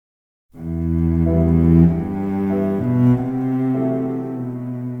The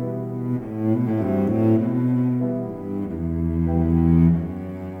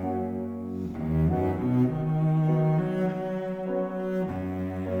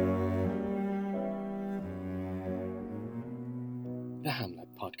Hamlet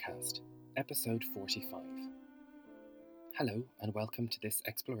Podcast, Episode 45. Hello, and welcome to this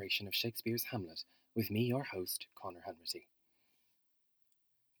exploration of Shakespeare's Hamlet with me, your host, Conor Hanratty.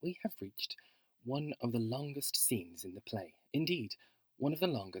 We have reached one of the longest scenes in the play, indeed, one of the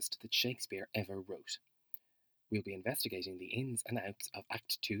longest that Shakespeare ever wrote. We'll be investigating the ins and outs of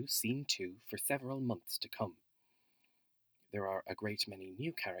Act 2, Scene 2 for several months to come. There are a great many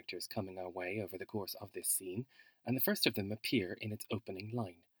new characters coming our way over the course of this scene, and the first of them appear in its opening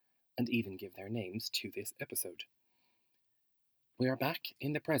line, and even give their names to this episode. We are back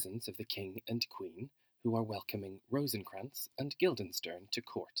in the presence of the King and Queen, who are welcoming Rosencrantz and Guildenstern to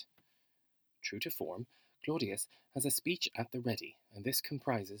court. True to form, Claudius has a speech at the ready, and this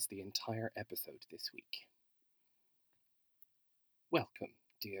comprises the entire episode this week. Welcome,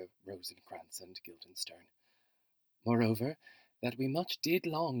 dear Rosencrantz and Guildenstern. Moreover, that we much did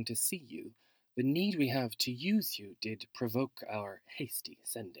long to see you, the need we have to use you did provoke our hasty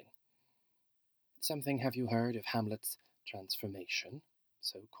sending. Something have you heard of Hamlet's transformation,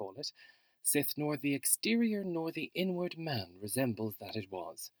 so call it, sith nor the exterior nor the inward man resembles that it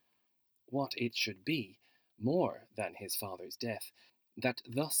was. What it should be, more than his father's death, that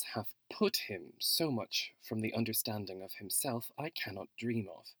thus hath put him so much from the understanding of himself, I cannot dream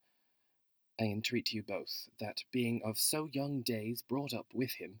of. I entreat you both, that being of so young days brought up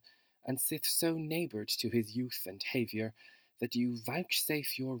with him, and sith so neighboured to his youth and haviour, that you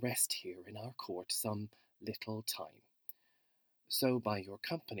vouchsafe your rest here in our court some little time, so by your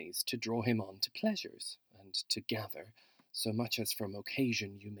companies to draw him on to pleasures, and to gather, so much as from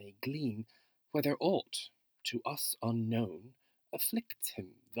occasion you may glean, whether aught, to us unknown, afflicts him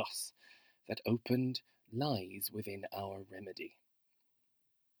thus, that opened lies within our remedy.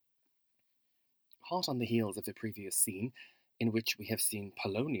 Hot on the heels of the previous scene, in which we have seen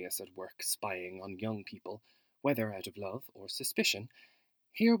Polonius at work spying on young people, whether out of love or suspicion,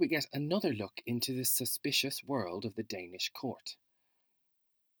 here we get another look into the suspicious world of the Danish court.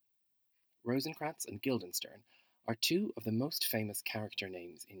 Rosencrantz and Guildenstern are two of the most famous character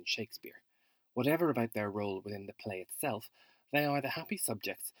names in Shakespeare. Whatever about their role within the play itself, they are the happy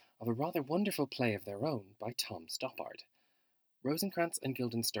subjects of a rather wonderful play of their own by Tom Stoppard. Rosencrantz and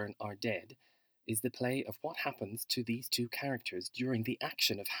Guildenstern Are Dead is the play of what happens to these two characters during the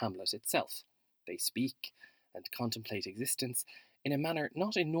action of Hamlet itself. They speak and contemplate existence in a manner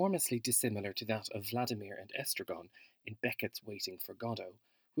not enormously dissimilar to that of Vladimir and Estragon in Beckett's Waiting for Godot,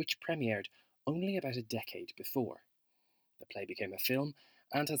 which premiered only about a decade before. The play became a film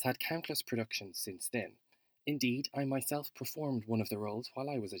and has had countless productions since then. Indeed, I myself performed one of the roles while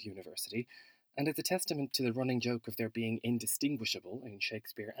I was at university, and it's a testament to the running joke of their being indistinguishable in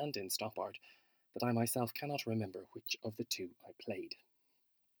Shakespeare and in Stoppard that I myself cannot remember which of the two I played.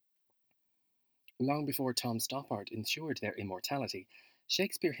 Long before Tom Stoppard ensured their immortality,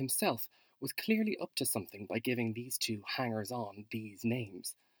 Shakespeare himself was clearly up to something by giving these two hangers-on these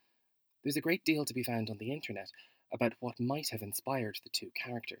names. There's a great deal to be found on the internet about what might have inspired the two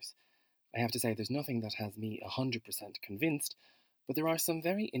characters. I have to say there's nothing that has me 100% convinced, but there are some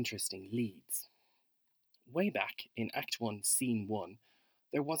very interesting leads. Way back in Act 1, Scene 1,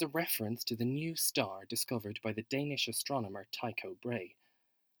 there was a reference to the new star discovered by the Danish astronomer Tycho Brahe.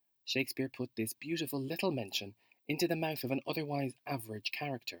 Shakespeare put this beautiful little mention into the mouth of an otherwise average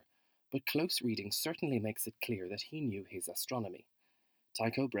character, but close reading certainly makes it clear that he knew his astronomy.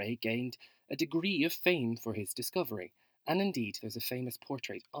 Tycho Brahe gained a degree of fame for his discovery, and indeed there's a famous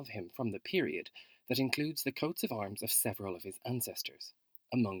portrait of him from the period that includes the coats of arms of several of his ancestors,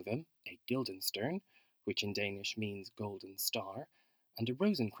 among them a Guildenstern, which in Danish means golden star, and a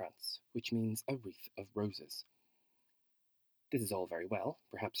Rosencrantz, which means a wreath of roses. This is all very well.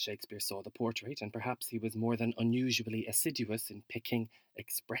 Perhaps Shakespeare saw the portrait, and perhaps he was more than unusually assiduous in picking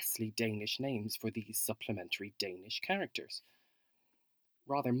expressly Danish names for these supplementary Danish characters.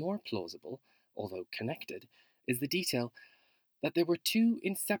 Rather more plausible, although connected, is the detail that there were two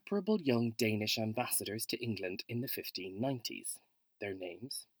inseparable young Danish ambassadors to England in the 1590s. Their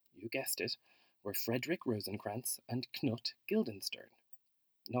names, you guessed it, were Frederick Rosencrantz and Knut Guildenstern.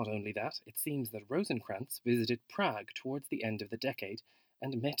 Not only that, it seems that Rosencrantz visited Prague towards the end of the decade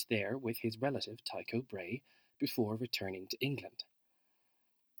and met there with his relative Tycho Brahe before returning to England.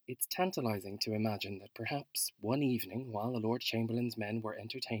 It's tantalizing to imagine that perhaps one evening, while the Lord Chamberlain's men were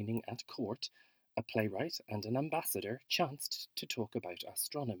entertaining at court, a playwright and an ambassador chanced to talk about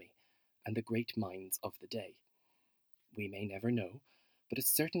astronomy, and the great minds of the day. We may never know, but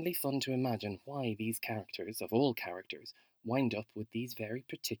it's certainly fun to imagine why these characters, of all characters, wind up with these very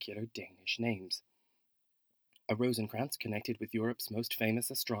particular Danish names. A Rosencrantz connected with Europe's most famous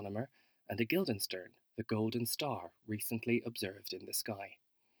astronomer, and a Guildenstern, the golden star recently observed in the sky.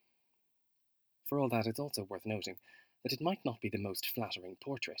 For all that, it's also worth noting that it might not be the most flattering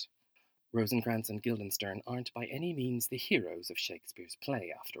portrait. Rosencrantz and Guildenstern aren't by any means the heroes of Shakespeare's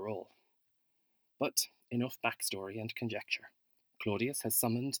play, after all. But enough backstory and conjecture. Claudius has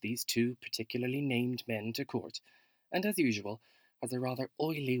summoned these two particularly named men to court, and as usual, has a rather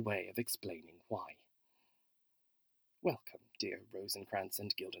oily way of explaining why. Welcome, dear Rosencrantz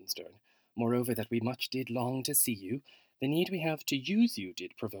and Guildenstern. Moreover, that we much did long to see you, the need we have to use you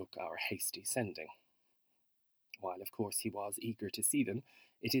did provoke our hasty sending. While of course he was eager to see them,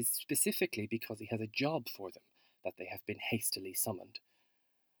 it is specifically because he has a job for them that they have been hastily summoned.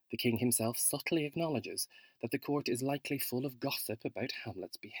 The king himself subtly acknowledges that the court is likely full of gossip about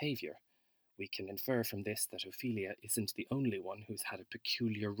Hamlet's behaviour. We can infer from this that Ophelia isn't the only one who's had a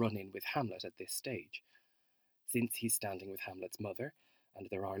peculiar run-in with Hamlet at this stage. Since he's standing with Hamlet's mother, and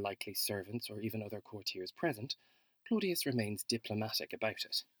there are likely servants or even other courtiers present, Claudius remains diplomatic about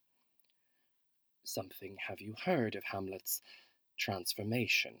it. Something have you heard of Hamlet's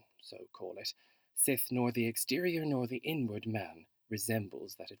transformation, so call it, sith nor the exterior nor the inward man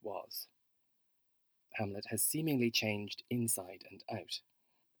resembles that it was. Hamlet has seemingly changed inside and out.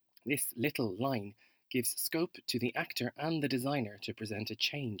 This little line gives scope to the actor and the designer to present a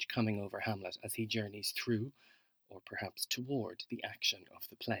change coming over Hamlet as he journeys through, or perhaps toward, the action of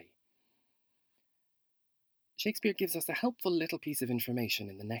the play. Shakespeare gives us a helpful little piece of information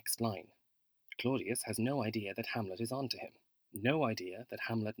in the next line. Claudius has no idea that Hamlet is onto him. No idea that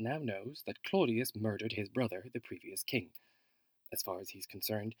Hamlet now knows that Claudius murdered his brother, the previous king. As far as he's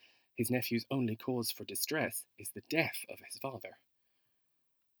concerned, his nephew's only cause for distress is the death of his father.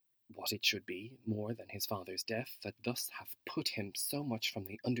 What it should be, more than his father's death, that thus hath put him so much from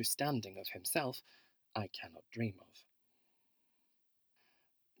the understanding of himself, I cannot dream of.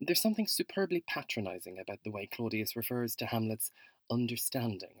 There's something superbly patronising about the way Claudius refers to Hamlet's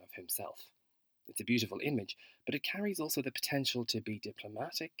understanding of himself. It's a beautiful image, but it carries also the potential to be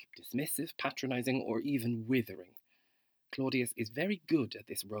diplomatic, dismissive, patronising, or even withering. Claudius is very good at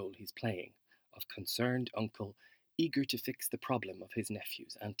this role he's playing, of concerned uncle, eager to fix the problem of his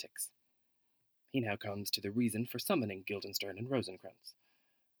nephew's antics. He now comes to the reason for summoning Guildenstern and Rosencrantz.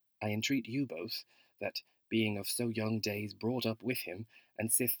 I entreat you both, that, being of so young days brought up with him,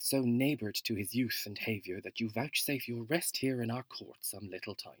 and sith so neighboured to his youth and haviour, that you vouchsafe your rest here in our court some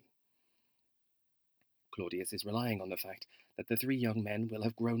little time. Claudius is relying on the fact that the three young men will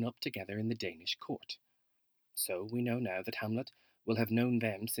have grown up together in the Danish court. So we know now that Hamlet will have known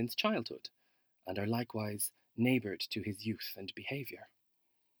them since childhood, and are likewise neighboured to his youth and behaviour.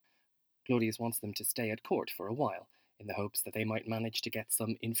 Claudius wants them to stay at court for a while, in the hopes that they might manage to get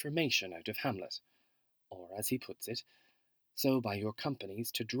some information out of Hamlet, or, as he puts it, so by your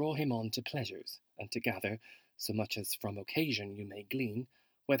companies to draw him on to pleasures, and to gather, so much as from occasion you may glean,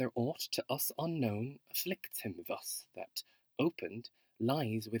 whether aught to us unknown afflicts him thus, that, opened,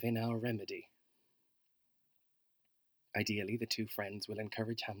 lies within our remedy. Ideally, the two friends will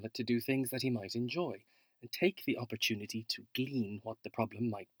encourage Hamlet to do things that he might enjoy, and take the opportunity to glean what the problem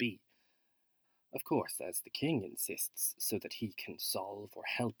might be. Of course, as the king insists, so that he can solve or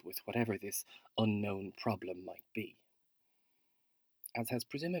help with whatever this unknown problem might be. As has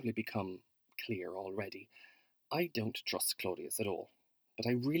presumably become clear already, I don't trust Claudius at all, but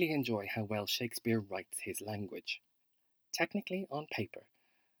I really enjoy how well Shakespeare writes his language. Technically, on paper,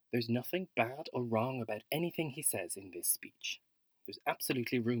 there's nothing bad or wrong about anything he says in this speech. There's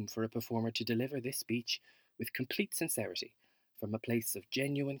absolutely room for a performer to deliver this speech with complete sincerity, from a place of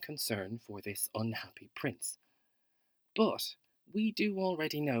genuine concern for this unhappy prince. But we do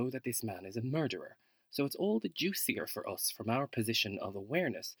already know that this man is a murderer, so it's all the juicier for us from our position of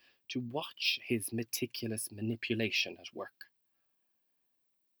awareness to watch his meticulous manipulation at work.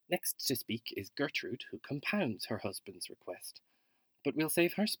 Next to speak is Gertrude, who compounds her husband's request, but we'll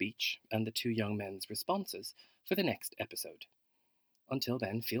save her speech and the two young men's responses for the next episode. Until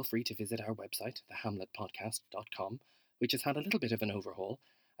then, feel free to visit our website, thehamletpodcast.com, which has had a little bit of an overhaul,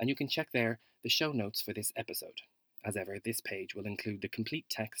 and you can check there the show notes for this episode. As ever, this page will include the complete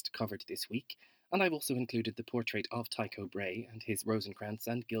text covered this week, and I've also included the portrait of Tycho Brahe and his Rosencrantz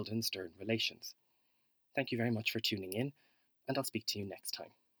and Guildenstern relations. Thank you very much for tuning in, and I'll speak to you next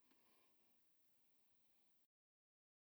time.